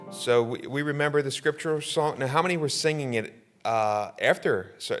So we remember the scriptural song. Now, how many were singing it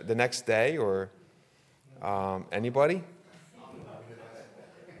after the next day, or anybody?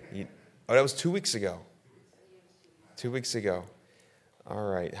 Oh, that was 2 weeks ago. 2 weeks ago. All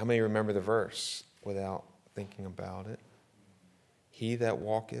right. How many remember the verse without thinking about it? He that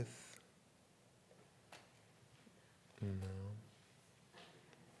walketh. No.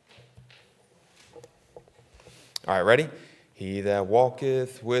 All right, ready? He that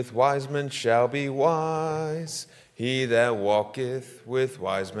walketh with wise men shall be wise. He that walketh with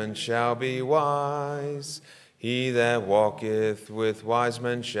wise men shall be wise. He that walketh with wise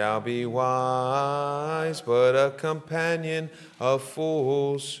men shall be wise, but a companion of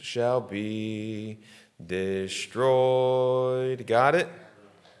fools shall be destroyed. Got it?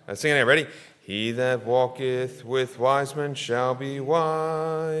 Let's sing it. Ready? He that walketh with wise men shall be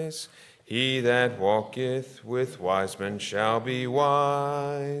wise. He that walketh with wise men shall be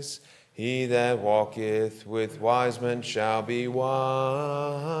wise. He that walketh with wise men shall be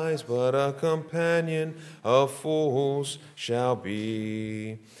wise, but a companion of fools shall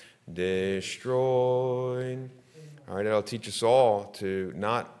be destroyed. All right, that'll teach us all to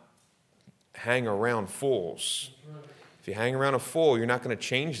not hang around fools. If you hang around a fool, you're not going to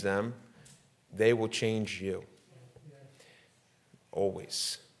change them. They will change you.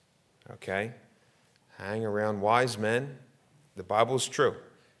 Always. Okay? Hang around wise men. The Bible is true.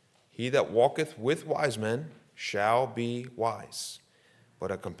 He that walketh with wise men shall be wise.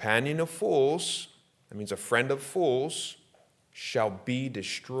 But a companion of fools, that means a friend of fools, shall be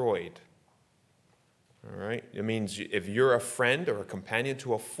destroyed. All right? It means if you're a friend or a companion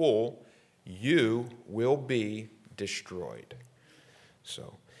to a fool, you will be destroyed.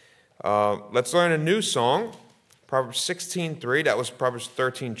 So, let's learn a new song. Proverbs 16:3. That was Proverbs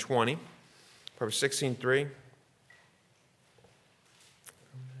 13:20. Proverbs 16:3.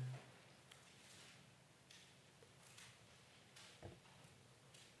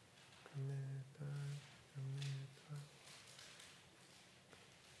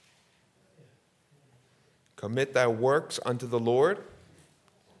 Commit thy works unto the Lord,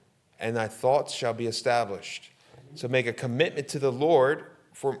 and thy thoughts shall be established. So make a commitment to the Lord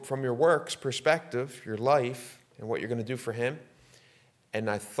from your works perspective, your life, and what you're going to do for him, and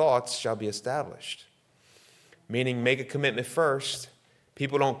thy thoughts shall be established. Meaning, make a commitment first.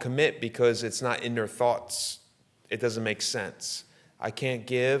 People don't commit because it's not in their thoughts. It doesn't make sense. I can't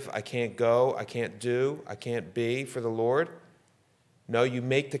give, I can't go, I can't do, I can't be for the Lord. No, you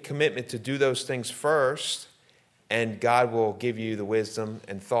make the commitment to do those things first, and God will give you the wisdom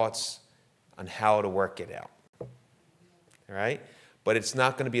and thoughts on how to work it out. All right? But it's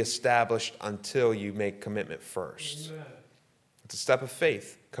not going to be established until you make commitment first. Amen. It's a step of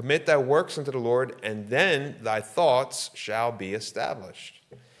faith. Commit thy works unto the Lord, and then thy thoughts shall be established.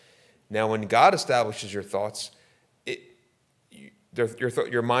 Now, when God establishes your thoughts,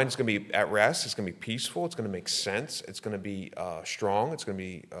 your mind is going to be at rest. It's going to be peaceful. It's going to make sense. It's going to be strong. It's going to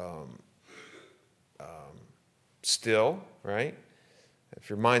be still, right? If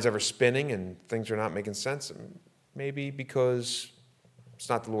your mind's ever spinning and things are not making sense, maybe because it's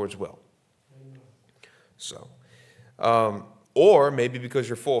not the Lord's will. So, or maybe because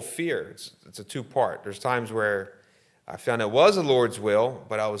you're full of fear. It's a two-part. There's times where I found it was the Lord's will,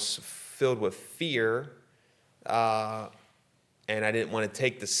 but I was filled with fear, and I didn't want to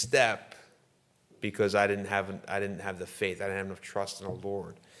take the step because I didn't have the faith. I didn't have enough trust in the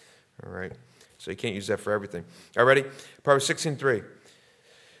Lord. All right. So you can't use that for everything. All right, ready? Proverbs 16:3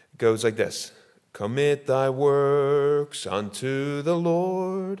 goes like this. Commit thy works unto the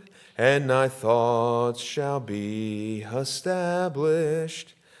Lord, and thy thoughts shall be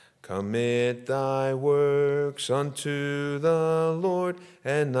established. Commit thy works unto the Lord,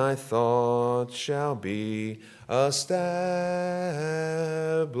 and thy thoughts shall be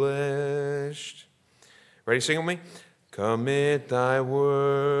established. Ready, sing with me? Commit thy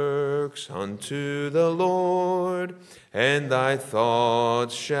works unto the Lord, and thy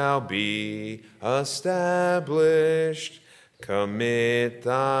thoughts shall be established. Commit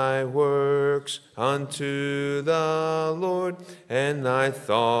thy works unto the Lord, and thy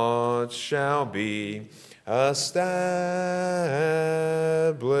thoughts shall be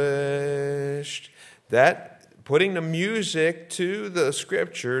established. That putting the music to the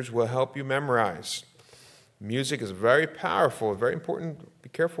scriptures will help you memorize. Music is very powerful, very important. Be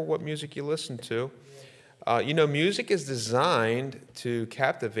careful what music you listen to. Music is designed to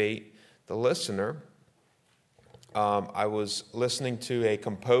captivate the listener. I was listening to a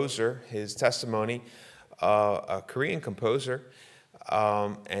composer, his testimony, a Korean composer,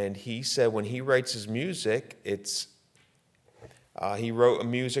 and he said when he writes his music, it's He wrote a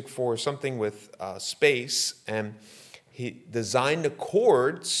music for something with space, and he designed the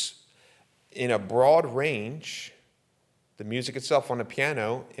chords in a broad range, the music itself on the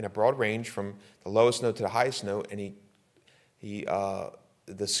piano in a broad range from the lowest note to the highest note, and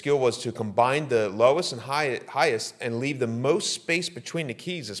the skill was to combine the lowest and highest and leave the most space between the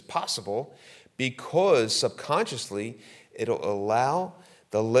keys as possible, because subconsciously it'll allow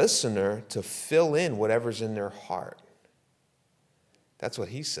the listener to fill in whatever's in their heart. That's what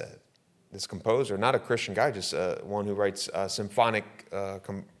he said. This composer, not a Christian guy, just one who writes symphonic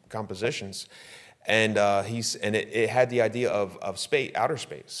compositions, and it had the idea of space, outer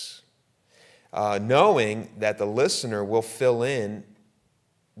space, knowing that the listener will fill in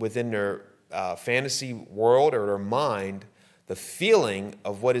within their fantasy world or their mind the feeling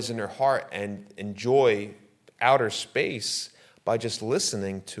of what is in their heart and enjoy outer space by just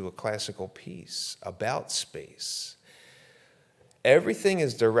listening to a classical piece about space. Everything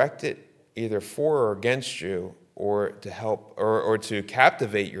is directed either for or against you, or to help, or to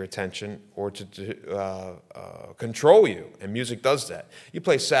captivate your attention, or to control you. And music does that. You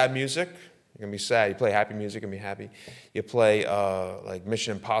play sad music, you're going to be sad. You play happy music, you're going to be happy. You play like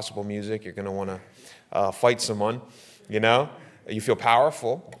Mission Impossible music, you're going to want to fight someone, you know? You feel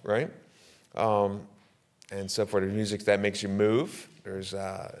powerful, right? And so forth. There's music that makes you move. There's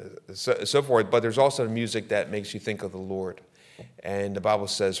so forth. But there's also music that makes you think of the Lord. And the Bible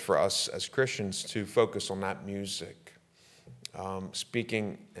says for us as Christians to focus on that music.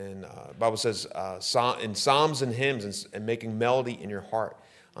 Speaking, and the Bible says in psalms and hymns and making melody in your heart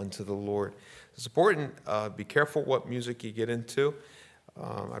unto the Lord. It's important. Be careful what music you get into.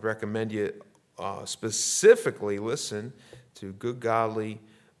 I'd recommend you specifically listen to good, godly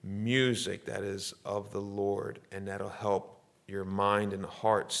music that is of the Lord, and that'll help your mind and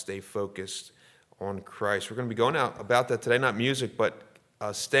heart stay focused on Christ. We're going to be going out about that today, not music, but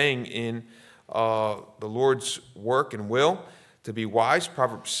staying in the Lord's work and will to be wise,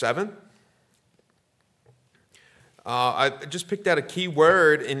 Proverbs 7. I just picked out a key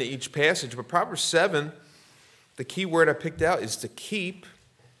word in each passage, but Proverbs 7, the key word I picked out is to keep.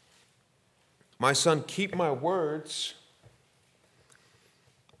 My son, keep my words.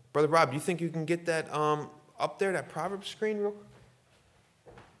 Brother Rob, do you think you can get that up there, that Proverbs screen real quick?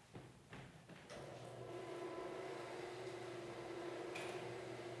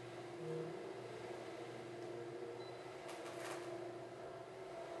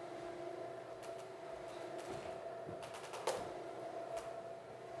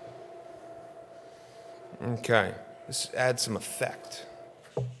 Okay, let's add some effect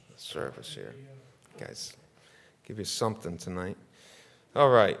to the service here. Guys, give you something tonight. All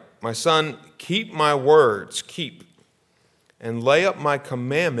right, my son, keep my words, keep, and lay up my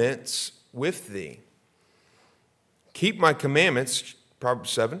commandments with thee. Keep my commandments,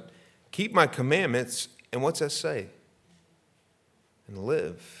 Proverbs 7, keep my commandments, and what's that say? And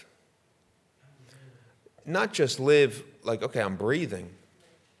live. Not just live like, okay, I'm breathing.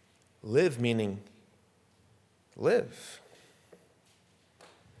 Live meaning live.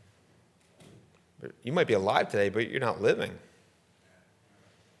 You might be alive today, but you're not living.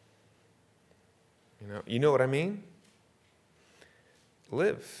 You know what I mean?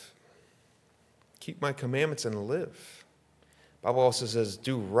 Live. Keep my commandments and live. The Bible also says,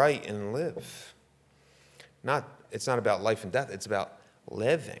 do right and live. It's not about life and death. It's about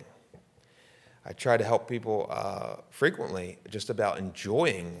living. I try to help people frequently just about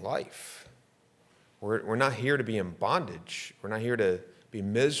enjoying life. We're not here to be in bondage. We're not here to be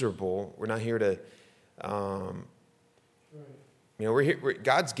miserable. We're not here to, we're here.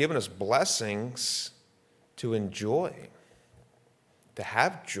 God's given us blessings to enjoy, to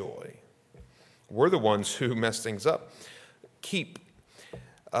have joy. We're the ones who mess things up. Keep.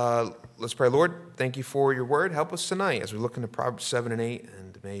 Let's pray. Lord, thank you for your word. Help us tonight as we look into Proverbs 7 and 8,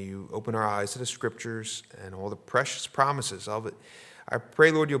 and may you open our eyes to the scriptures and all the precious promises of it. I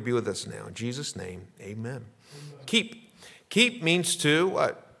pray, Lord, you'll be with us now. In Jesus' name, amen. Keep. Keep means to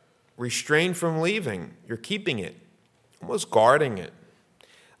what? Restrain from leaving. You're keeping it, almost guarding it,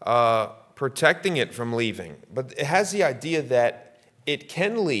 protecting it from leaving. But it has the idea that it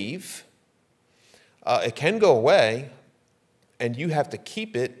can leave, it can go away, and you have to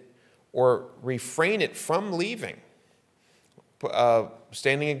keep it or refrain it from leaving.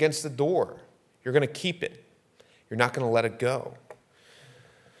 Standing against the door, you're going to keep it. You're not going to let it go.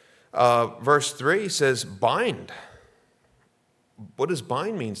 Verse 3 says, bind. What does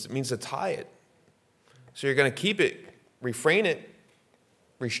bind mean? It means to tie it. So you're going to keep it, refrain it,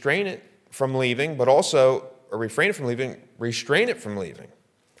 restrain it from leaving, but also, or refrain it from leaving, restrain it from leaving.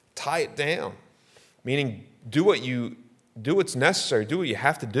 Tie it down. Meaning do what you do what's necessary, do what you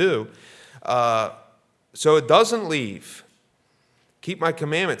have to do, so it doesn't leave. Keep my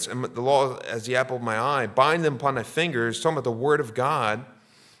commandments and the law as the apple of my eye. Bind them upon thy fingers, talking about the word of God.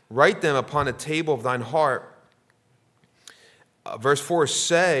 Write them upon the table of thine heart. Verse 4,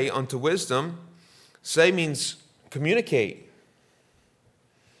 say unto wisdom. Say means communicate.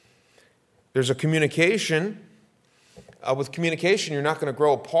 There's a communication. With communication, you're not going to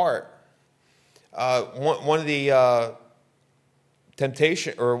grow apart. One of the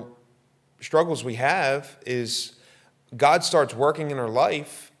temptation or struggles we have is God starts working in our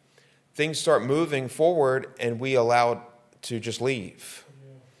life, things start moving forward, and we allow it to just leave.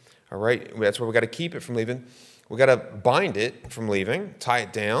 All right? That's where we got to keep it from leaving. We got to bind it from leaving, tie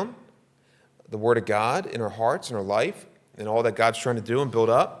it down, the Word of God in our hearts and our life, and all that God's trying to do and build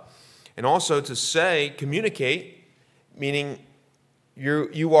up. And also to say, communicate, meaning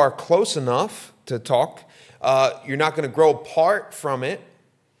you are close enough to talk. You're not going to grow apart from it.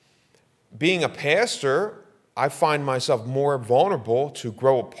 Being a pastor, I find myself more vulnerable to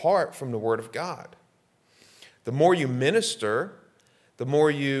grow apart from the Word of God. The more you minister, the more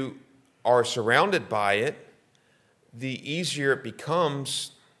you are surrounded by it, the easier it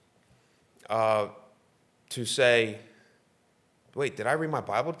becomes to say, wait, did I read my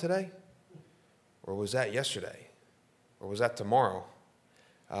Bible today? Or was that yesterday? Or was that tomorrow?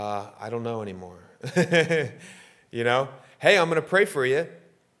 I don't know anymore. You know? Hey, I'm going to pray for you.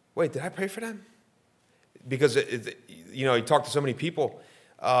 Wait, did I pray for them? Because, you talk to so many people,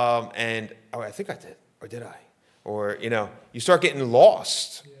 and, I think I did, or did I? Or, you start getting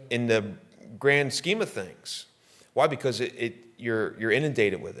lost in the grand scheme of things. Why? Because you're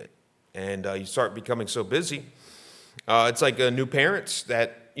inundated with it, and you start becoming so busy. It's like new parents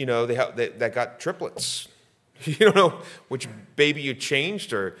that, that got triplets. You don't know which baby you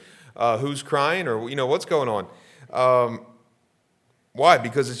changed or who's crying or, what's going on. Why?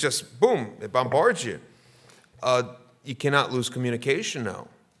 Because it's just, boom, it bombards you. You cannot lose communication, though.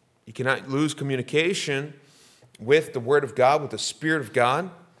 You cannot lose communication with the Word of God, with the Spirit of God,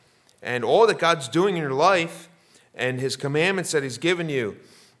 and all that God's doing in your life and His commandments that He's given you,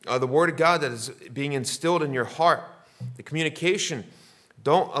 the Word of God that is being instilled in your heart, the communication.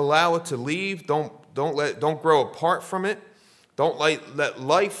 Don't allow it to leave. Don't grow apart from it. Don't let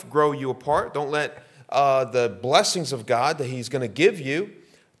life grow you apart. Don't let the blessings of God that He's going to give you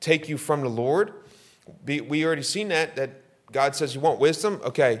take you from the Lord. We already seen that God says you want wisdom.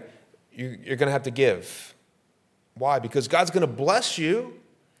 Okay, you're going to have to give. Why? Because God's going to bless you.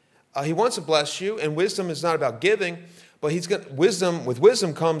 He wants to bless you, and wisdom is not about giving, but with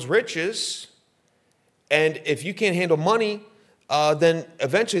wisdom comes riches. And if you can't handle money, then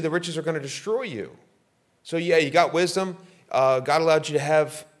eventually the riches are going to destroy you. So you got wisdom. God allowed you to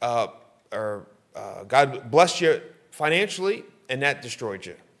have, God blessed you financially, and that destroyed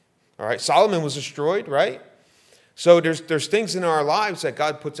you. All right, Solomon was destroyed, right? So there's things in our lives that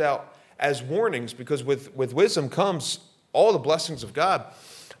God puts out as warnings, because with wisdom comes all the blessings of God.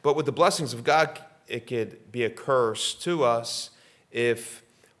 But with the blessings of God, it could be a curse to us if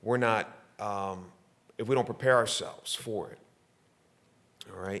we're not, if we don't prepare ourselves for it.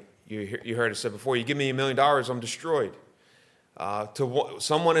 All right, you heard it said before, you give me $1 million, I'm destroyed. To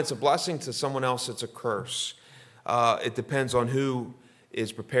someone it's a blessing, to someone else it's a curse. It depends on who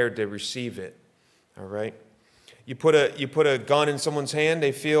is prepared to receive it. All right, you put a gun in someone's hand,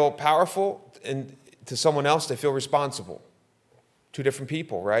 they feel powerful, and to someone else they feel responsible. Two different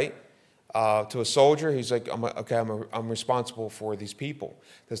people, right? To a soldier, he's like, I'm responsible for these people.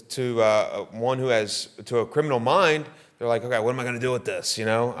 To one who has, to a criminal mind, they're like, okay, what am I going to do with this?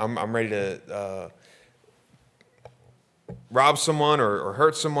 I'm ready to rob someone or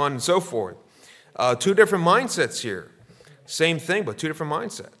hurt someone and so forth. Two different mindsets here. Same thing, but two different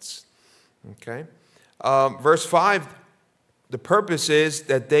mindsets. Okay? Verse 5, the purpose is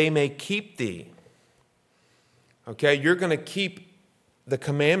that they may keep thee. Okay? You're going to keep the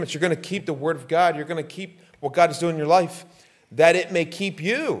commandments. You're going to keep the Word of God. You're going to keep what God is doing in your life, that it may keep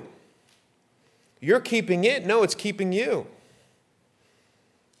you. You're keeping it. No, it's keeping you.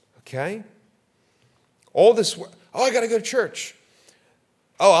 Okay? All this, I got to go to church.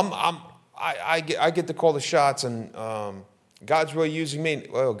 I get to call the shots, and God's really using me.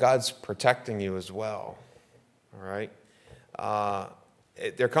 Well, God's protecting you as well. All right?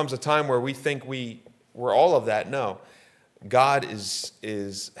 There comes a time where we think we're all of that. No. God has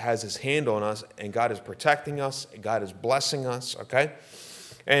His hand on us, and God is protecting us, and God is blessing us, okay?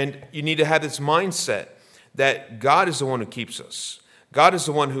 And you need to have this mindset that God is the one who keeps us. God is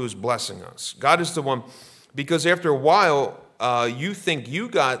the one who is blessing us. God is the one, because after a while, you think you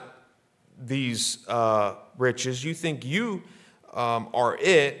got these riches. You think you are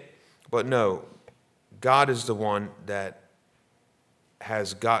it, but no, God is the one that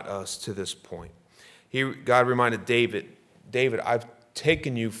has got us to this point. God reminded David, I've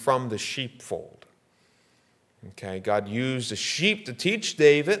taken you from the sheepfold. Okay, God used the sheep to teach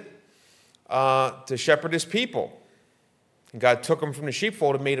David to shepherd his people. And God took him from the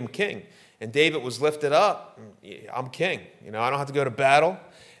sheepfold and made him king. And David was lifted up. I'm king. I don't have to go to battle.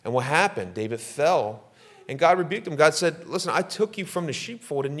 And what happened? David fell. And God rebuked him. God said, listen, I took you from the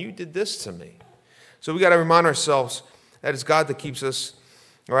sheepfold and you did this to me. So we got to remind ourselves that it's God that keeps us,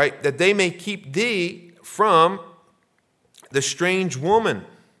 all right? That they may keep thee from the strange woman,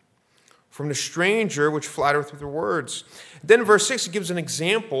 from the stranger which flattereth with her words. Then in verse 6, it gives an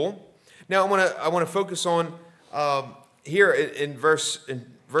example. Now I want to focus on here in verse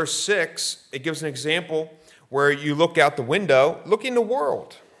 6, it gives an example where you look out the window, look in the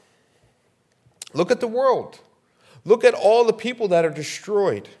world. Look at the world. Look at all the people that are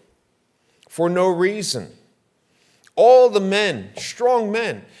destroyed for no reason. All the men, strong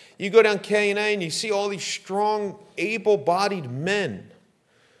men. You go down K&A and you see all these strong, able-bodied men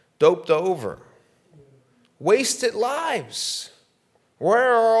doped over. Wasted lives.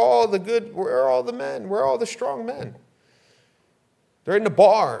 Where are all the men? Where are all the strong men? They're in the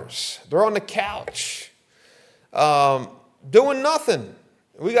bars. They're on the couch. Doing nothing.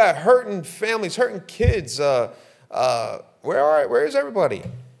 We got hurting families, hurting kids. Where is everybody?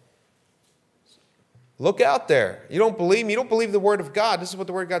 Look out there. You don't believe me? You don't believe the word of God. This is what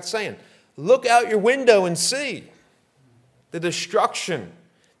the word of God's saying. Look out your window and see the destruction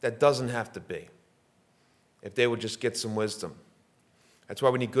that doesn't have to be if they would just get some wisdom. That's why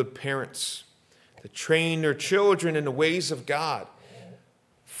we need good parents to train their children in the ways of God.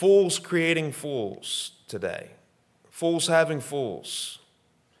 Fools creating fools today. Fools having fools.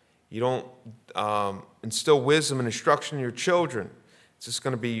 You don't instill wisdom and instruction in your children. It's just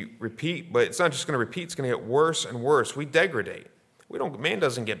going to be repeat, but it's not just going to repeat. It's going to get worse and worse. We degrade. Man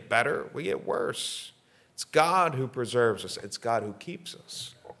doesn't get better. We get worse. It's God who preserves us. It's God who keeps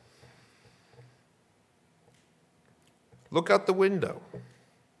us. Look out the window.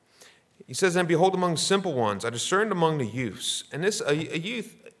 He says, and behold among simple ones, I discerned among the youths. And a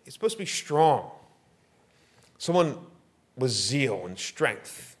youth is supposed to be strong. Someone with zeal and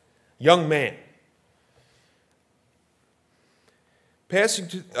strength. Young man. Passing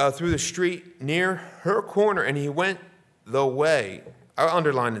through the street near her corner, and he went the way. I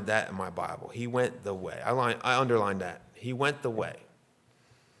underlined that in my Bible. He went the way. I underlined that. He went the way.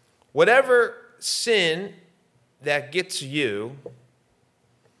 Whatever sin that gets you,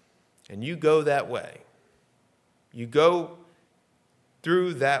 and you go that way. You go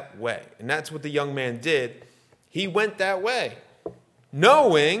through that way. And that's what the young man did. He went that way,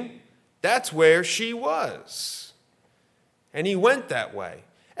 knowing that's where she was. And he went that way.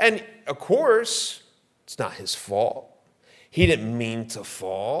 And, of course, it's not his fault. He didn't mean to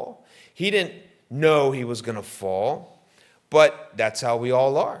fall. He didn't know he was going to fall. But that's how we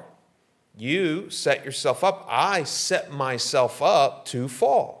all are. You set yourself up. I set myself up to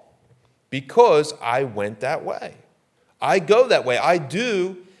fall because I went that way. I go that way. I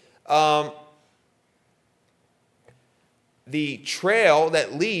do the trail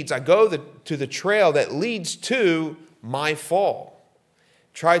that leads. I go to the trail that leads to my fall.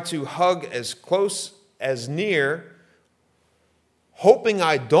 Try to hug as close as near, hoping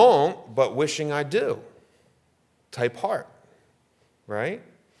I don't, but wishing I do. Type heart, right?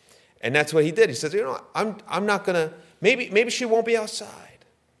 And that's what he did. He says, I'm not gonna. Maybe she won't be outside.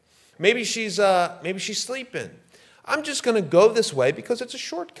 Maybe she's sleeping. I'm just gonna go this way because it's a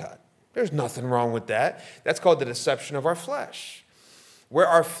shortcut. There's nothing wrong with that. That's called the deception of our flesh, where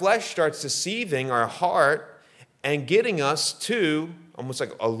our flesh starts deceiving our heart and getting us to almost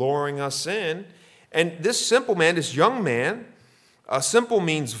like alluring us in. And this simple man, this young man, simple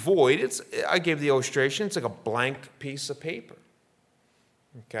means void. I gave the illustration. It's like a blank piece of paper.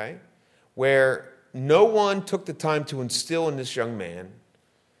 Okay, where no one took the time to instill in this young man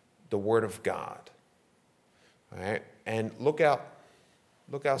the word of God. All right, and look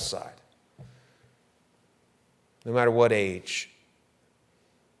outside. No matter what age,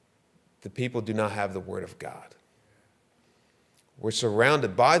 the people do not have the word of God. We're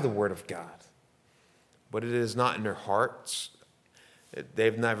surrounded by the word of God, but it is not in their hearts.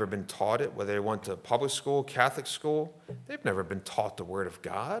 They've never been taught it, whether they went to public school, Catholic school. They've never been taught the word of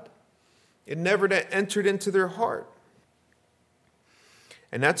God. It never entered into their heart.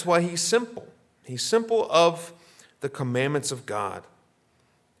 And that's why he's simple. He's simple of the commandments of God.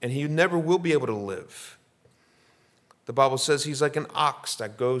 And he never will be able to live. The Bible says he's like an ox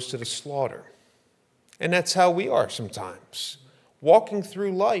that goes to the slaughter. And that's how we are sometimes, walking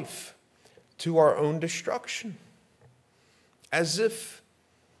through life to our own destruction, as if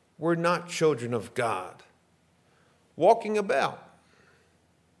we're not children of God, walking about,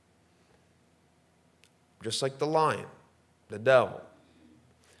 just like the lion, the devil,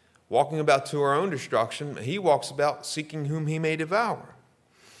 walking about to our own destruction. He walks about seeking whom he may devour.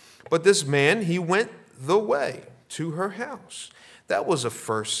 But this man, he went the way to her house. That was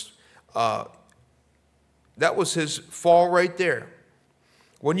that was his fall right there.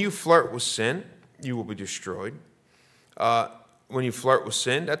 When you flirt with sin, you will be destroyed. When you flirt with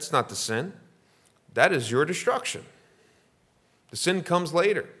sin, that's not the sin. That is your destruction. The sin comes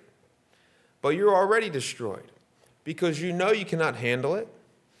later. But you're already destroyed because you know you cannot handle it.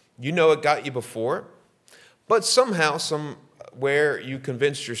 You know it got you before. But somehow, somewhere, you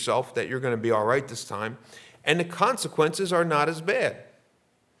convinced yourself that you're going to be all right this time. And the consequences are not as bad.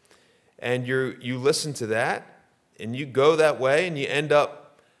 And you listen to that, and you go that way, and you end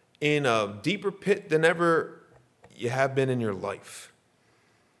up in a deeper pit than ever you have been in your life.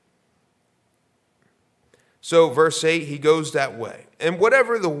 So verse 8, he goes that way. And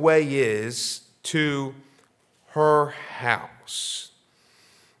whatever the way is to her house,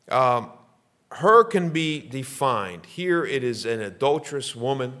 her can be defined. Here it is an adulterous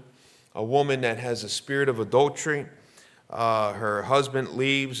woman, a woman that has a spirit of adultery. Her husband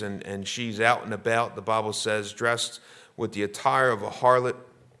leaves and she's out and about, the Bible says, dressed with the attire of a harlot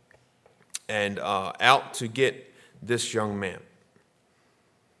and out to get this young man.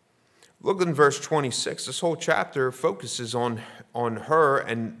 Look in verse 26. This whole chapter focuses on her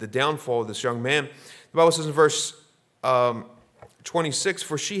and the downfall of this young man. The Bible says in verse 26,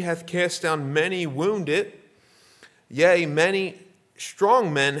 for she hath cast down many wounded, yea, many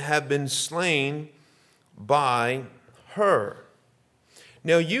strong men have been slain by her.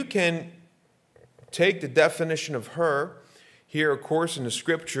 Now you can take the definition of her here, of course, in the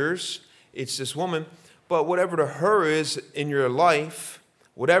scriptures. It's this woman, but whatever the her is in your life,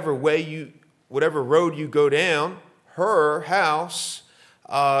 whatever road you go down, her house,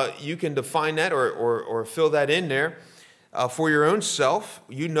 you can define that or fill that in there for your own self.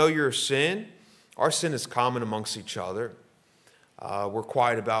 You know your sin. Our sin is common amongst each other. We're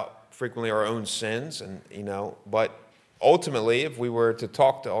quiet about frequently our own sins, but ultimately, if we were to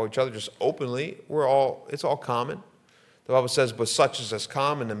talk to each other just openly, it's all common. The Bible says, but such is as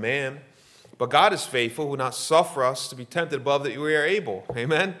common to man. But God is faithful, who will not suffer us to be tempted above that we are able.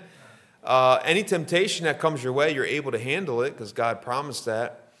 Amen? Any temptation that comes your way, you're able to handle it because God promised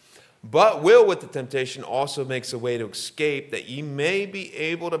that. But will with the temptation also makes a way to escape that ye may be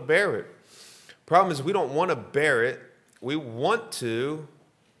able to bear it. Problem is we don't want to bear it. We want to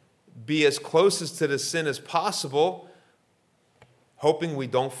be as closest to the sin as possible, hoping we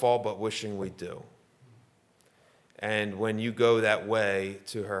don't fall, but wishing we do. And when you go that way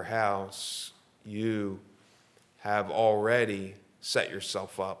to her house, you have already set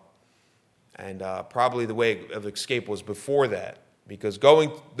yourself up. And probably the way of escape was before that, because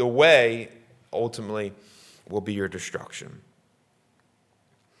going the way ultimately will be your destruction.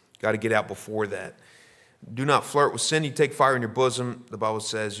 Got to get out before that. Do not flirt with sin. You take fire in your bosom, the Bible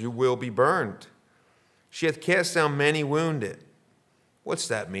says, you will be burned. She hath cast down many wounded. What's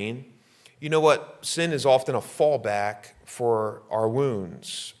that mean? You know what? Sin is often a fallback for our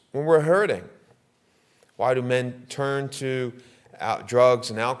wounds when we're hurting. Why do men turn to drugs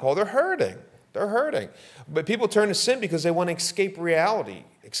and alcohol? They're hurting. They're hurting. But people turn to sin because they want to escape reality,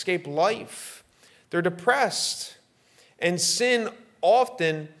 escape life. They're depressed. And sin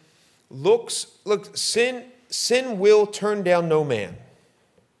often sin will turn down no man.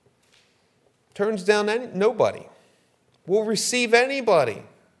 Turns down nobody. Will receive anybody.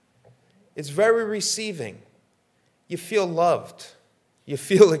 It's very receiving. You feel loved. You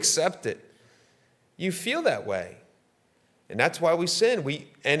feel accepted. You feel that way. And that's why we sin.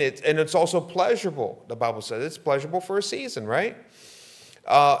 And it's also pleasurable. The Bible says it's pleasurable for a season, right?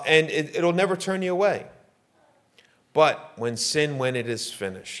 And it'll never turn you away. But when it is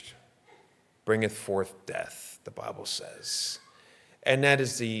finished, bringeth forth death, the Bible says. And that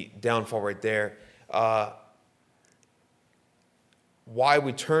is the downfall right there. Why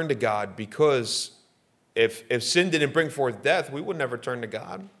we turn to God, because if sin didn't bring forth death, we would never turn to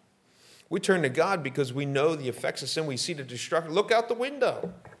God. We turn to God because we know the effects of sin. We see the destruction. Look out the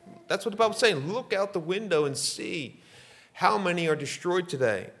window. That's what the Bible's saying. Look out the window and see how many are destroyed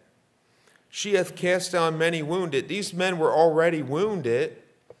today. She hath cast down many wounded. These men were already wounded.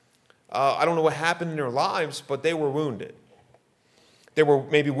 I don't know what happened in their lives, but they were wounded. They were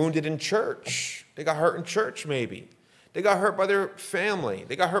maybe wounded in church. They got hurt in church maybe. They got hurt by their family.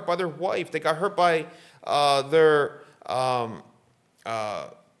 They got hurt by their wife. They got hurt by They're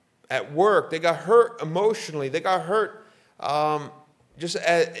at work. They got hurt emotionally. They got hurt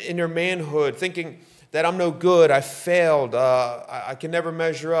in their manhood, thinking that I'm no good, I failed, I can never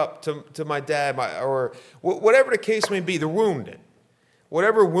measure up to my dad, or whatever the case may be. They're wounded.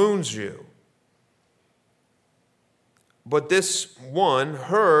 Whatever wounds you. But this one,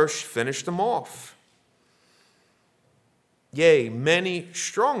 her, finished them off. Yea, many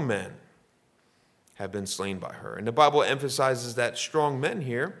strong men have been slain by her. And the Bible emphasizes that strong men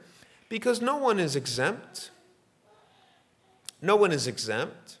here because no one is exempt. No one is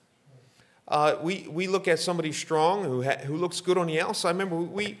exempt. We look at somebody strong who looks good on the outside. Remember,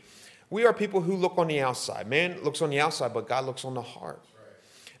 we are people who look on the outside. Man looks on the outside, but God looks on the heart.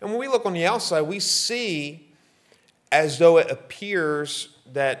 And when we look on the outside, we see as though it appears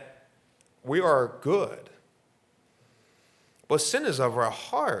that we are good. But sin is of our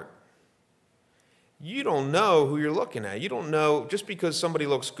heart. You don't know who you're looking at. You don't know, just because somebody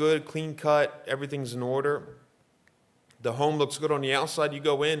looks good, clean cut, everything's in order, the home looks good on the outside, you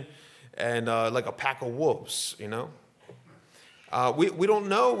go in and like a pack of wolves, you know. We don't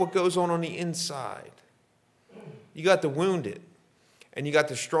know what goes on the inside. You got the wounded and you got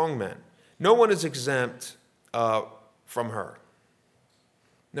the strong men. No one is exempt from her.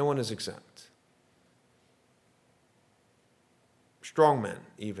 No one is exempt. Strong men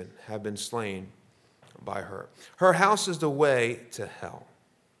even have been slain by her. Her house is the way to hell,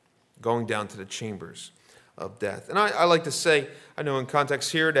 going down to the chambers of death. And I like to say, I know in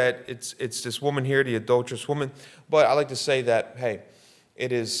context here that it's this woman here, the adulterous woman, but I like to say that, hey,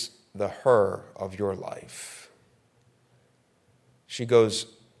 it is the her of your life. He goes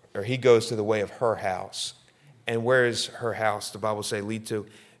to the way of her house. And where is her house, the Bible say, lead to?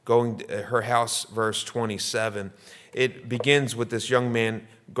 Going to her house, verse 27. It begins with this young man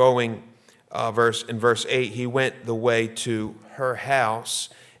going, in verse 8, he went the way to her house.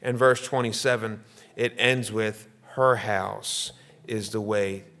 And verse 27, it ends with, her house is the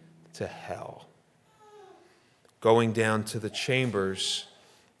way to hell, going down to the chambers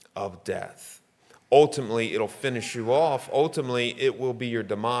of death. Ultimately, it'll finish you off. Ultimately, it will be your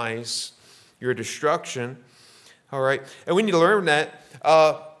demise, your destruction. All right? And we need to learn that.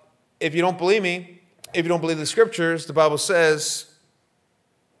 If you don't believe me, if you don't believe the scriptures, the Bible says,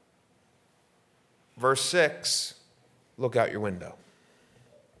 verse 6, look out your window.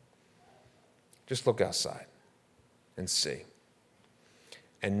 Just look outside and see.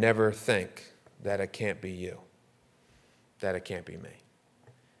 And never think that it can't be you, that it can't be me.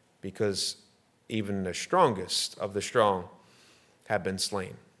 Because even the strongest of the strong have been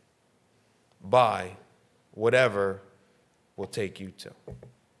slain by whatever will take you to.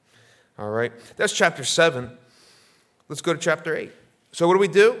 All right? That's chapter 7. Let's go to chapter 8. So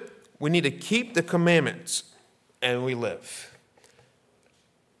what do? We need to keep the commandments and we live.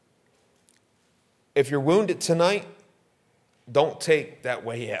 If you're wounded tonight, don't take that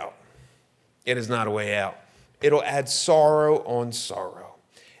way out. It is not a way out. It'll add sorrow on sorrow.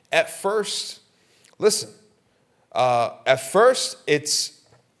 At first, listen, it's,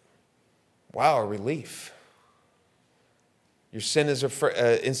 wow, a relief. Your sin is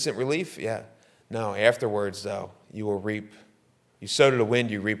instant relief? Yeah. No, afterwards, though, you will reap. You sow to the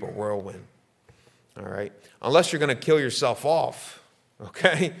wind, you reap a whirlwind. All right? Unless you're going to kill yourself off,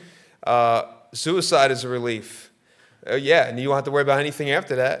 okay? Suicide is a relief. Yeah, and you don't have to worry about anything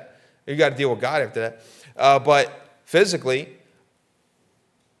after that. You got to deal with God after that. But physically,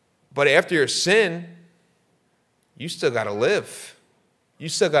 but after your sin, you still got to live. You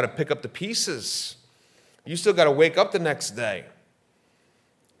still got to pick up the pieces. You still got to wake up the next day.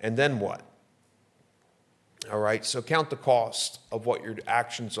 And then what? All right, so count the cost of what your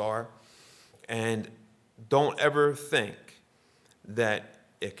actions are. And don't ever think that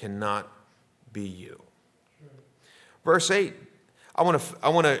it cannot be you. Verse 8, I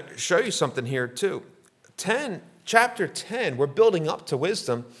want to show you something here too. Chapter 10, we're building up to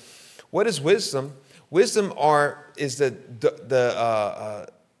wisdom. What is wisdom? Wisdom is the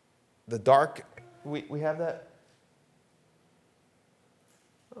dark. We have that?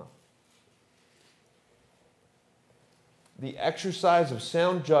 Oh. The exercise of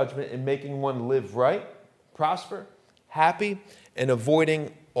sound judgment in making one live right, prosper, happy, and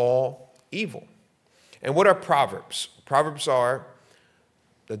avoiding all evil. And what are Proverbs? Proverbs are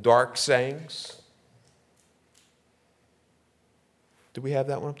the dark sayings. Do we have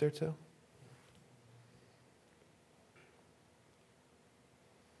that one up there too?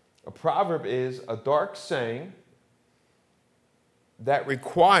 A proverb is a dark saying that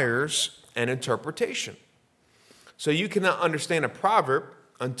requires an interpretation. So you cannot understand a proverb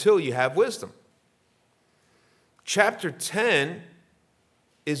until you have wisdom. Chapter 10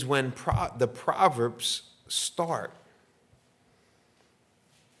 is when the Proverbs start.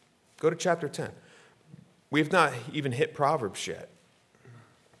 Go to chapter 10. We've not even hit Proverbs yet.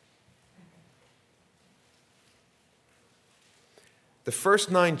 The first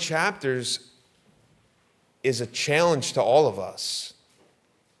 9 chapters is a challenge to all of us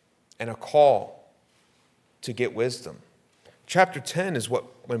and a call to get wisdom. Chapter 10 is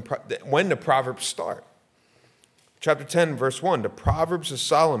when the Proverbs start. Chapter 10, verse 1, the Proverbs of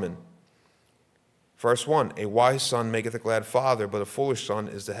Solomon. Verse 1, a wise son maketh a glad father, but a foolish son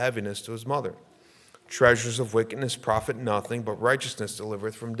is the heaviness to his mother. Treasures of wickedness profit nothing, but righteousness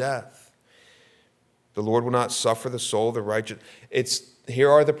delivereth from death. The Lord will not suffer the soul of the righteous. Here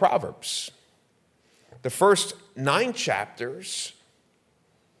are the Proverbs. The first 9 chapters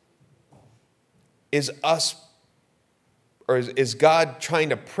is God trying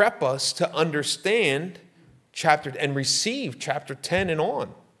to prep us to understand chapter and receive chapter 10 and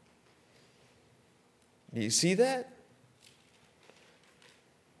on. Do you see that?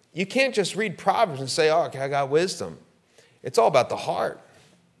 You can't just read Proverbs and say, oh, okay, I got wisdom. It's all about the heart.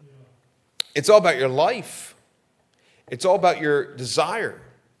 It's all about your life. It's all about your desire.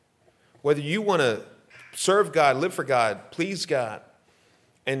 Whether you want to serve God, live for God, please God,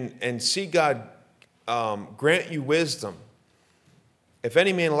 and see God grant you wisdom. If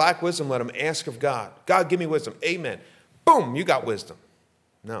any man lack wisdom, let him ask of God. God, give me wisdom. Amen. Boom, you got wisdom.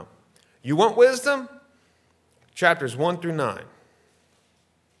 No. You want wisdom? Chapters 1 through 9.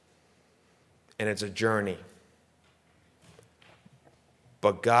 And it's a journey.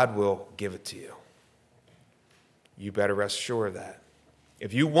 But God will give it to you. You better rest assured of that.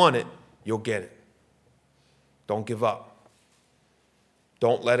 If you want it, you'll get it. Don't give up.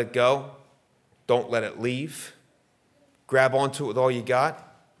 Don't let it go. Don't let it leave. Grab onto it with all you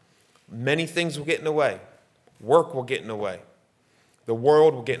got. Many things will get in the way. Work will get in the way. The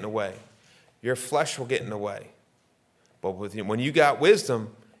world will get in the way. Your flesh will get in the way. But when you got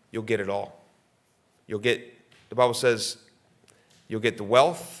wisdom, you'll get it all. You'll get, the Bible says, you'll get the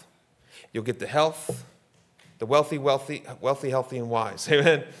wealth, you'll get the health, the wealthy, healthy, and wise.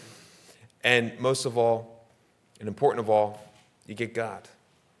 Amen. And most of all, and important of all, you get God.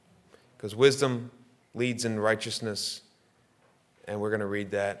 Because wisdom leads in righteousness. And we're going to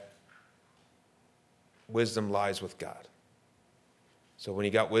read that. Wisdom lies with God. So when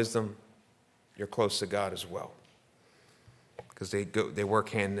you got wisdom, you're close to God as well. Because they work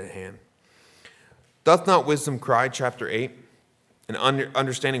hand in hand. Doth not wisdom cry, chapter 8, and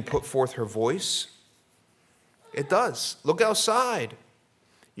understanding put forth her voice? It does. Look outside.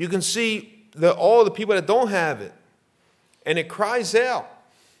 You can see all the people that don't have it. And it cries out.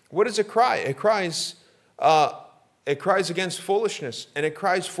 What does it cry? It cries against foolishness, and it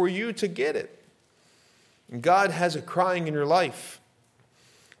cries for you to get it. And God has it crying in your life.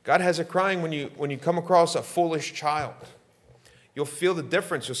 God has it crying when you come across a foolish child. You'll feel the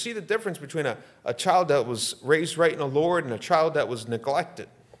difference. You'll see the difference between a child that was raised right in the Lord and a child that was neglected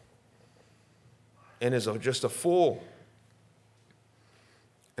and is just a fool.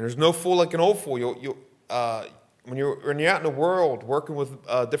 And there's no fool like an old fool. When you're out in the world working with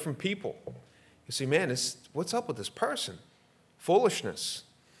different people, you see, man, what's up with this person? Foolishness.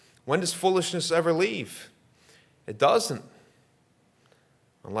 When does foolishness ever leave? It doesn't,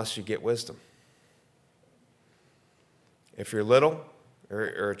 unless you get wisdom. If you're little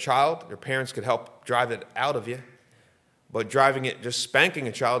or a child, your parents could help drive it out of you. But just spanking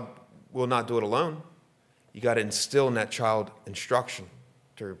a child will not do it alone. You got to instill in that child instruction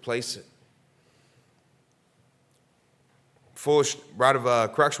to replace it. Foolish rod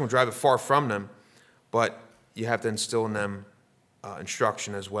of correction will drive it far from them, but you have to instill in them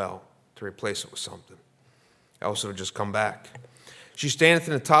instruction as well to replace it with something. Else it'll just come back. She standeth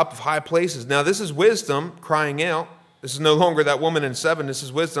in the top of high places. Now this is wisdom crying out. This is no longer that woman in 7. This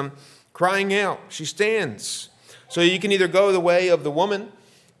is wisdom crying out. She stands. So you can either go the way of the woman,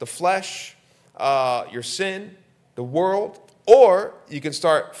 the flesh, your sin, the world, or you can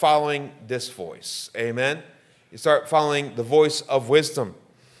start following this voice. Amen? You start following the voice of wisdom.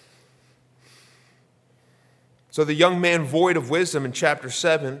 So the young man void of wisdom in chapter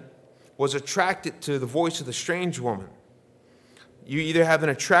 7 was attracted to the voice of the strange woman. You either have an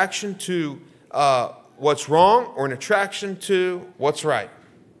attraction to what's wrong or an attraction to what's right.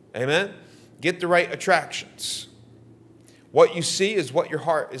 Amen? Get the right attractions. What you see is what your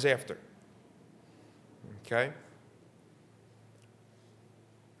heart is after. Okay?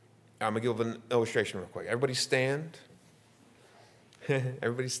 I'm going to give an illustration real quick. Everybody stand.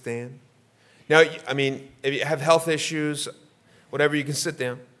 Everybody stand. Now, if you have health issues, whatever, you can sit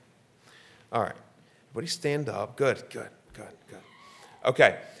down. All right. Everybody stand up. Good.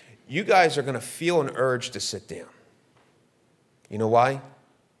 Okay, you guys are going to feel an urge to sit down. You know why?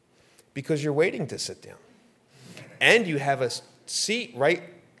 Because you're waiting to sit down. And you have a seat right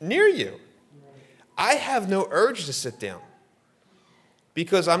near you. I have no urge to sit down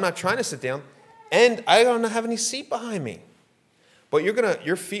because I'm not trying to sit down, and I don't have any seat behind me. But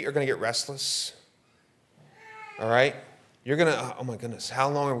your feet are going to get restless. All right? You're going to, oh my goodness, how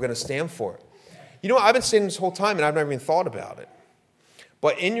long are we going to stand for? You know, I've been standing this whole time, and I've never even thought about it.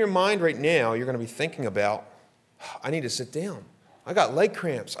 But in your mind right now, you're going to be thinking about, I need to sit down. I got leg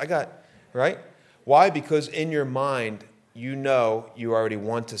cramps. Right? Why? Because in your mind, you know you already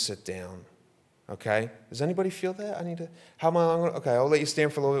want to sit down. Okay? Does anybody feel that? How am I long? Okay, I'll let you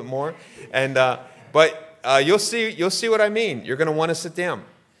stand for a little bit more. And but you'll see what I mean. You're going to want to sit down.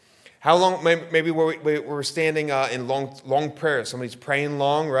 How long? Maybe we're standing in long prayers. Somebody's praying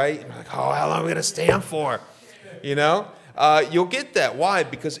long, right? You're like, oh, how long are we going to stand for? You know? You'll get that. Why?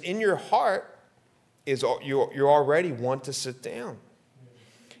 Because in your heart you already want to sit down.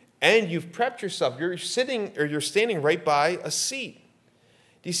 And you've prepped yourself. You're standing right by a seat.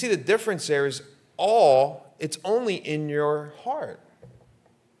 Do you see the difference there is it's only in your heart.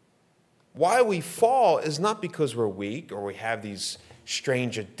 Why we fall is not because we're weak or we have these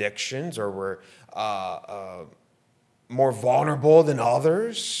strange addictions or we're more vulnerable than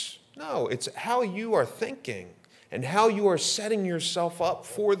others. No, it's how you are thinking and how you are setting yourself up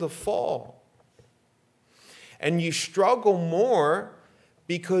for the fall. And you struggle more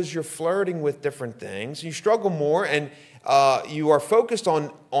because you're flirting with different things. You struggle more and you are focused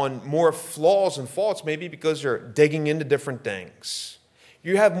on more flaws and faults, maybe because you're digging into different things.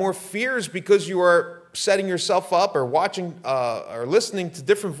 You have more fears because you are setting yourself up or watching or listening to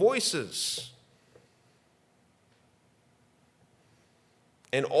different voices.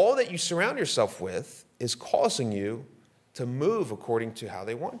 And all that you surround yourself with is causing you to move according to how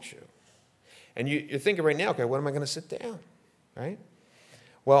they want you. And you're thinking right now, okay, when am I going to sit down? Right?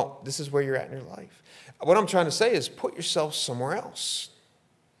 Well, this is where you're at in your life. What I'm trying to say is put yourself somewhere else.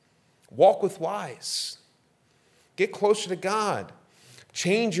 Walk with wise. Get closer to God.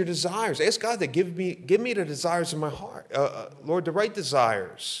 Change your desires. Ask God to give me the desires of my heart. Lord, the right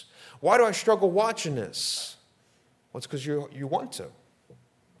desires. Why do I struggle watching this? Well, it's because you want to.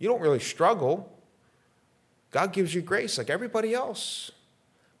 You don't really struggle. God gives you grace like everybody else.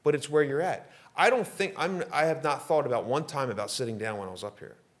 But it's where you're at. I have not thought about one time about sitting down when I was up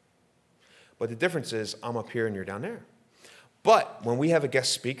here. But the difference is I'm up here and you're down there. But when we have a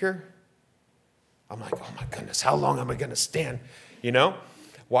guest speaker, I'm like, oh my goodness, how long am I going to stand? You know?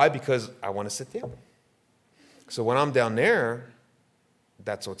 Why? Because I want to sit down. So when I'm down there,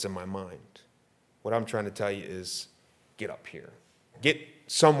 that's what's in my mind. What I'm trying to tell you is get up here. Get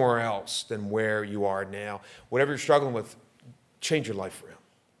somewhere else than where you are now. Whatever you're struggling with, change your life around.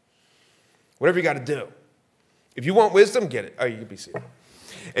 Whatever you got to do. If you want wisdom, get it. Oh, you can be seated.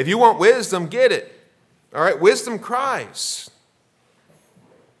 If you want wisdom, get it. All right? Wisdom cries.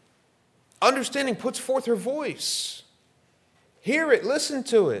 Understanding puts forth her voice. Hear it. Listen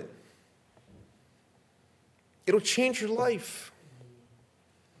to it. It'll change your life.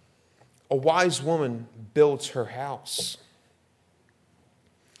 A wise woman builds her house,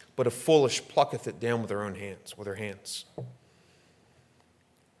 but a foolish plucketh it down with her hands. A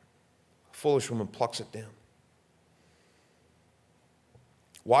foolish woman plucks it down.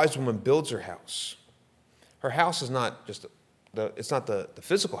 Wise woman builds her house. Her house is not just it's not the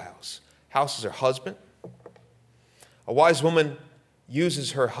physical house. House is her husband. A wise woman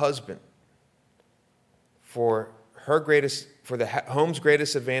uses her husband for the home's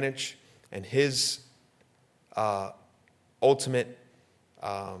greatest advantage and his ultimate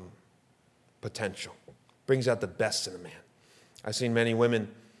potential. Brings out the best in a man. I've seen many women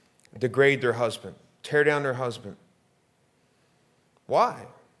degrade their husband, tear down their husband. Why?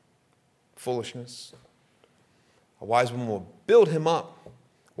 Foolishness. A wise woman will build him up.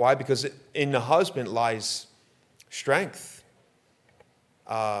 Why? Because in the husband lies strength,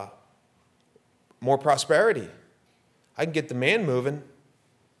 more prosperity. I can get the man moving.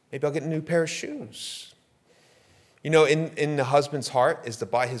 Maybe I'll get a new pair of shoes. You know, in the husband's heart is to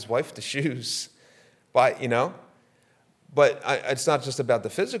buy his wife the shoes. But it's not just about the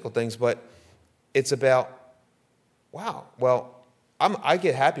physical things, but it's about, wow, well, I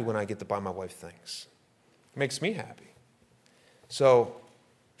get happy when I get to buy my wife things. It makes me happy. So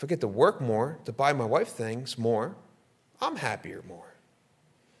if I get to work more, to buy my wife things more, I'm happier more.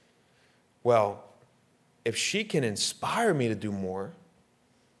 Well, if she can inspire me to do more,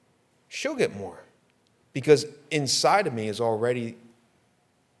 she'll get more. Because inside of me is already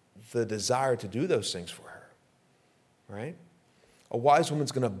the desire to do those things for her, right? A wise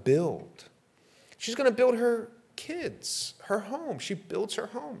woman's going to build. She's going to build her kids, her home. She builds her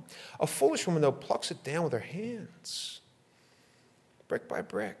home. A foolish woman, though, plucks it down with her hands, brick by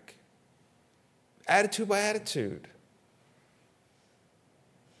brick, attitude by attitude,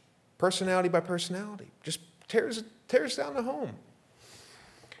 personality by personality. Just tears down the home.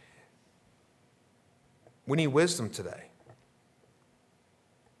 We need wisdom today.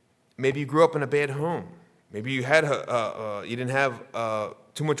 Maybe you grew up in a bad home. Maybe you had you didn't have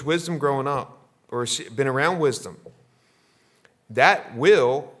too much wisdom growing up, or been around wisdom. That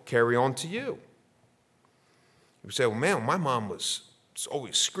will carry on to you. You say, "Well, man, my mom was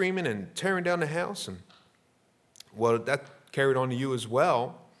always screaming and tearing down the house," and well, that carried on to you as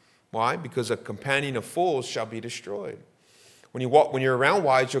well. Why? Because a companion of fools shall be destroyed. When you're around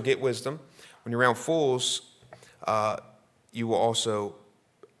wise, you'll get wisdom. When you're around fools, you will also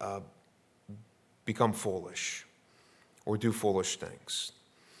become foolish or do foolish things.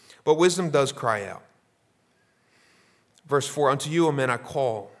 But wisdom does cry out. Verse 4, "Unto you, O men, I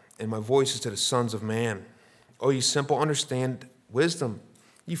call, and my voice is to the sons of man. O ye simple, understand wisdom.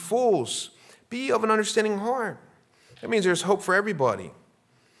 Ye fools, be ye of an understanding heart." That means there's hope for everybody.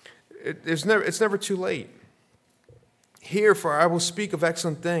 It's never too late. "Hear, for I will speak of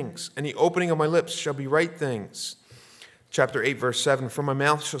excellent things, and the opening of my lips shall be right things." Chapter 8, verse 7, "For my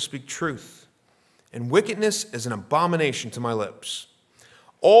mouth shall speak truth, and wickedness is an abomination to my lips.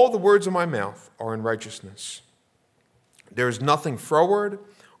 All the words of my mouth are in righteousness. There is nothing froward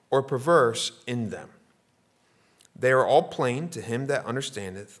or perverse in them. They are all plain to him that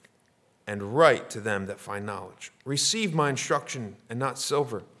understandeth, and right to them that find knowledge. Receive my instruction, and not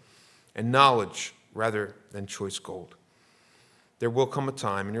silver, and knowledge rather than choice gold." There will come a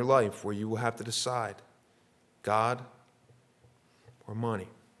time in your life where you will have to decide God or money,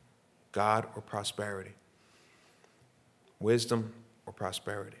 God or prosperity, wisdom or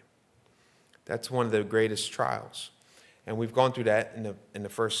prosperity. That's one of the greatest trials. And we've gone through that in the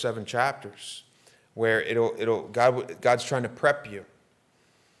first 7 chapters, where God's trying to prep you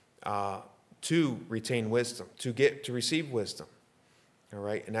to retain wisdom, to receive wisdom. All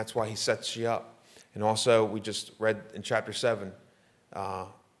right, and that's why he sets you up. And also, we just read in chapter 7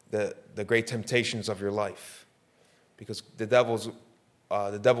 the great temptations of your life, because the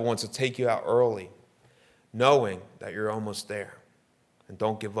devil wants to take you out early, knowing that you're almost there, and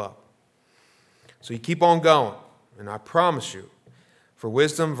don't give up. So you keep on going, and I promise you, for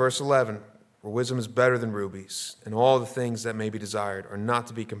wisdom, verse 11, "For wisdom is better than rubies, and all the things that may be desired are not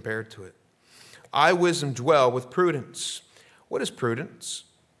to be compared to it. I, wisdom, dwell with prudence." What is prudence?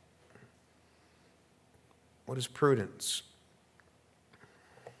 What is prudence?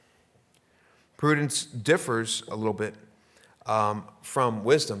 Prudence differs a little bit from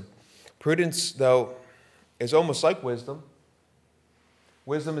wisdom. Prudence, though, is almost like wisdom.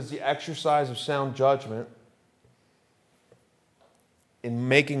 Wisdom is the exercise of sound judgment in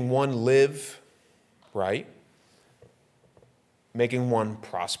making one live right, making one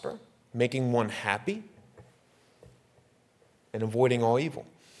prosper, making one happy, and avoiding all evil.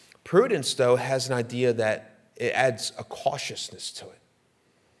 Prudence, though, has an idea that it adds a cautiousness to it.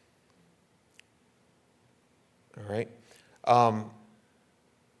 All right?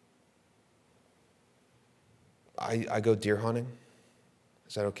 I go deer hunting.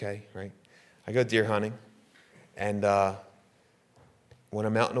 Is that okay, right? I go deer hunting, and when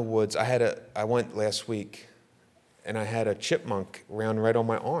I'm out in the woods, I went last week, and I had a chipmunk round right on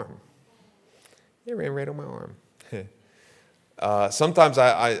my arm. It ran right on my arm. Sometimes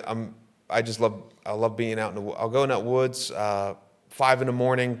I love being out in the woods. I'll go in that woods 5 in the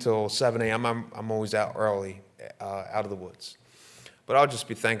morning till 7 a.m. I'm always out early, out of the woods. But I'll just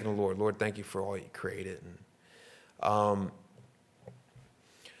be thanking the Lord. Lord, thank you for all you created. But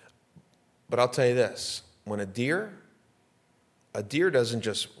I'll tell you this: when a deer doesn't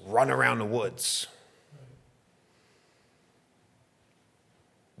just run around the woods.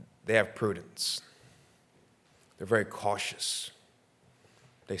 They have prudence. They're very cautious.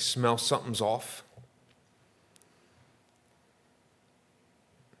 They smell something's off.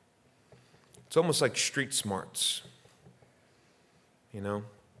 It's almost like street smarts, you know?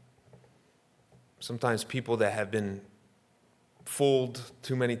 Sometimes people that have been fooled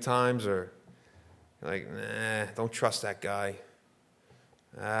too many times are like, nah, don't trust that guy.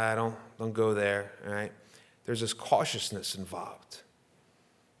 Don't go there, all right? There's this cautiousness involved.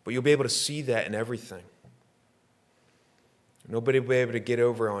 But you'll be able to see that in everything. Nobody will be able to get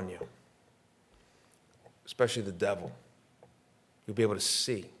over on you, especially the devil. You'll be able to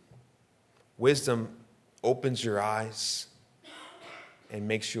see. Wisdom opens your eyes and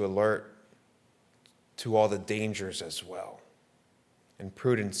makes you alert to all the dangers as well. And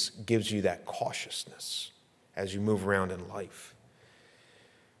prudence gives you that cautiousness as you move around in life.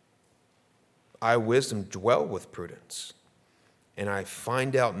 I, wisdom, dwell with prudence, and I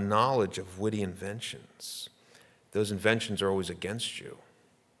find out knowledge of witty inventions. Those inventions are always against you,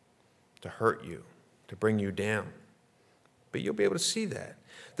 to hurt you, to bring you down. But you'll be able to see that.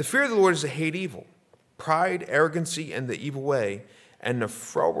 The fear of the Lord is to hate evil, pride, arrogancy, and the evil way, and the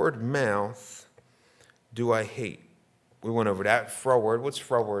froward mouth do I hate. We went over that. Froward, what's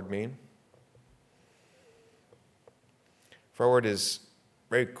froward mean? Froward is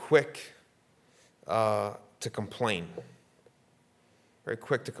very quick to complain. Very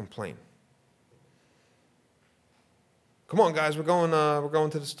quick to complain. Come on, guys, we're going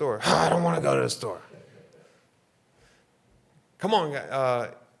to the store. I don't want to go to the store. Come on,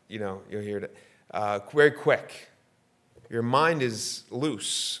 guys. You'll hear that. Very quick. Your mind is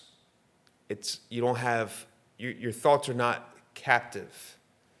loose. You don't have your thoughts are not captive.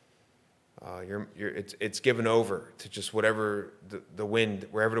 It's given over to just whatever the wind,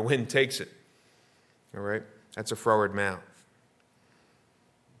 wherever the wind takes it. All right, that's a froward mouth.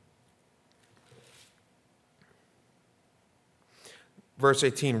 Verse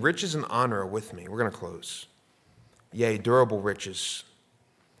 18, riches and honor are with me. We're going to close. Yea, durable riches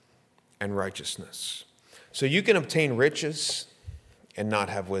and righteousness. So you can obtain riches and not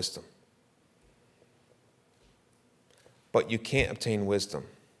have wisdom. But you can't obtain wisdom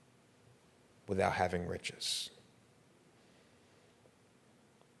without having riches,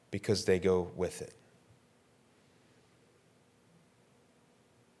 because they go with it.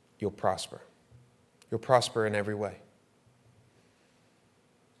 You'll prosper. You'll prosper in every way.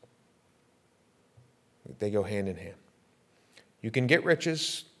 They go hand in hand. You can get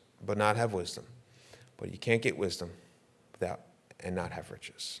riches but not have wisdom, but you can't get wisdom without and not have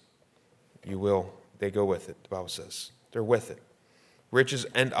riches. They go with it, the Bible says. They're with it. Riches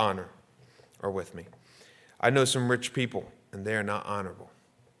and honor are with me. I know some rich people, and they are not honorable.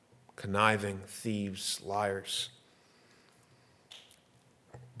 Conniving, thieves, liars.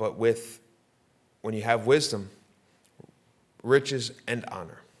 But when you have wisdom, riches and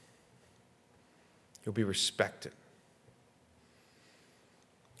honor, you'll be respected.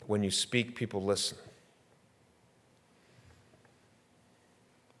 When you speak, people listen.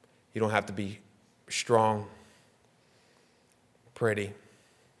 You don't have to be strong, pretty.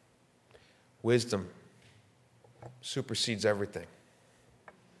 Wisdom supersedes everything.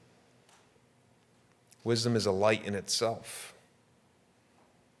 Wisdom is a light in itself,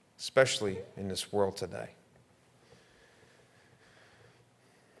 especially in this world today.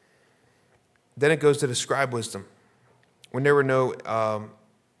 Then it goes to describe wisdom. When there were no,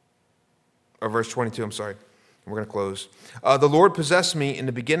 verse 22, I'm sorry. We're going to close. The Lord possessed me in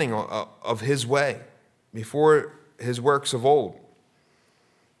the beginning of his way, before his works of old.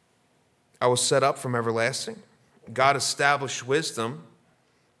 I was set up from everlasting. God established wisdom.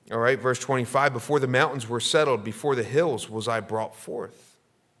 All right, verse 25, before the mountains were settled, before the hills was I brought forth.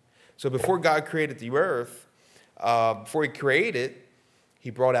 So before God created the earth, before he created,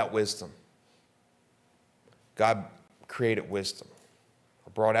 he brought out wisdom. God created wisdom,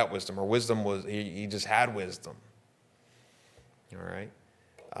 or brought out wisdom, or wisdom was, he just had wisdom. All right?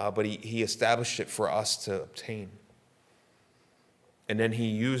 But he established it for us to obtain. And then he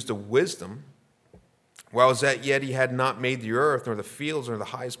used the wisdom, while as that yet he had not made the earth, nor the fields, nor the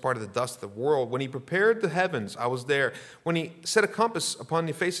highest part of the dust of the world. When he prepared the heavens, I was there. When he set a compass upon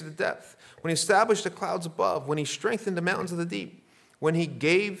the face of the depth. When he established the clouds above. When he strengthened the mountains of the deep. When he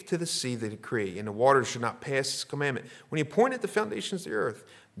gave to the sea the decree, and the waters should not pass his commandment. When he appointed the foundations of the earth.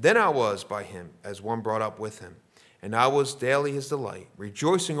 Then I was by him as one brought up with him. And I was daily his delight,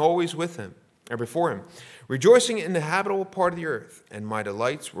 rejoicing always with him, or before him, rejoicing in the habitable part of the earth, and my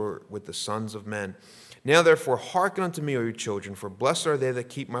delights were with the sons of men. Now therefore hearken unto me, O you children, for blessed are they that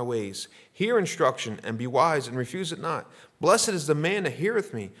keep my ways. Hear instruction, and be wise, and refuse it not. Blessed is the man that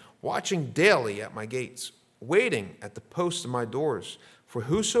heareth me, watching daily at my gates, waiting at the posts of my doors. For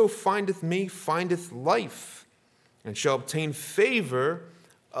whoso findeth me findeth life, and shall obtain favor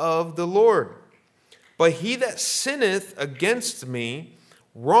of the Lord. But he that sinneth against me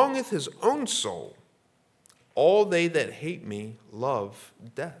wrongeth his own soul. All they that hate me love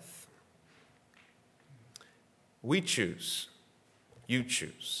death. We choose. You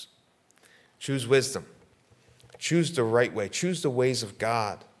choose. Choose wisdom. Choose the right way. Choose the ways of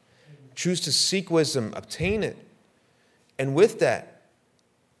God. Choose to seek wisdom. Obtain it. And with that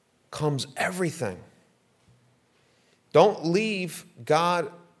comes everything. Don't leave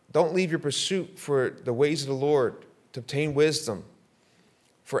God. Don't leave your pursuit for the ways of the Lord to obtain wisdom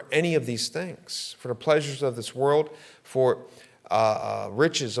for any of these things, for the pleasures of this world, for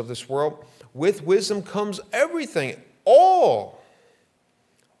riches of this world. With wisdom comes everything, all.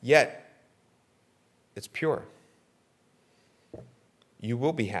 Yet, it's pure. You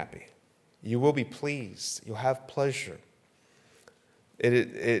will be happy. You will be pleased. You'll have pleasure.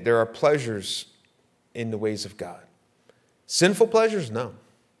 There are pleasures in the ways of God. Sinful pleasures? No.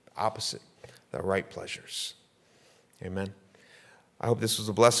 Opposite. The right pleasures. Amen. I hope this was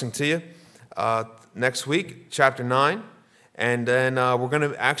a blessing to you. Next week, chapter 9. And then we're going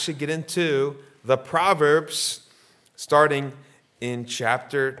to actually get into the Proverbs starting in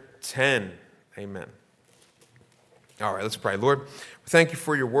chapter 10. Amen. All right, let's pray. Lord, thank you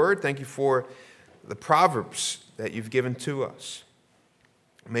for your word. Thank you for the Proverbs that you've given to us.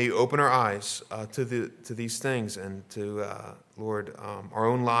 May you open our eyes to these things and to, Lord, our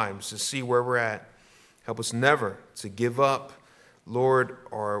own lives to see where we're at. Help us never to give up, Lord,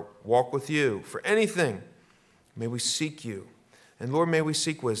 or walk with you for anything. May we seek you. And Lord, may we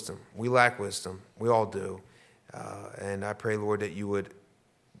seek wisdom. We lack wisdom. We all do. And I pray, Lord, that you would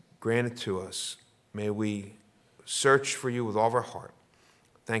grant it to us. May we search for you with all of our heart.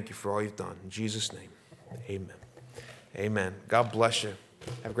 Thank you for all you've done. In Jesus' name, amen. Amen. God bless you.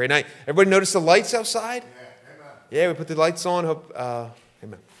 Have a great night. Everybody notice the lights outside? Yeah, amen. Yeah, we put the lights on. Hope,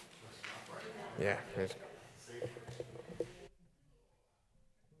 amen. Yeah.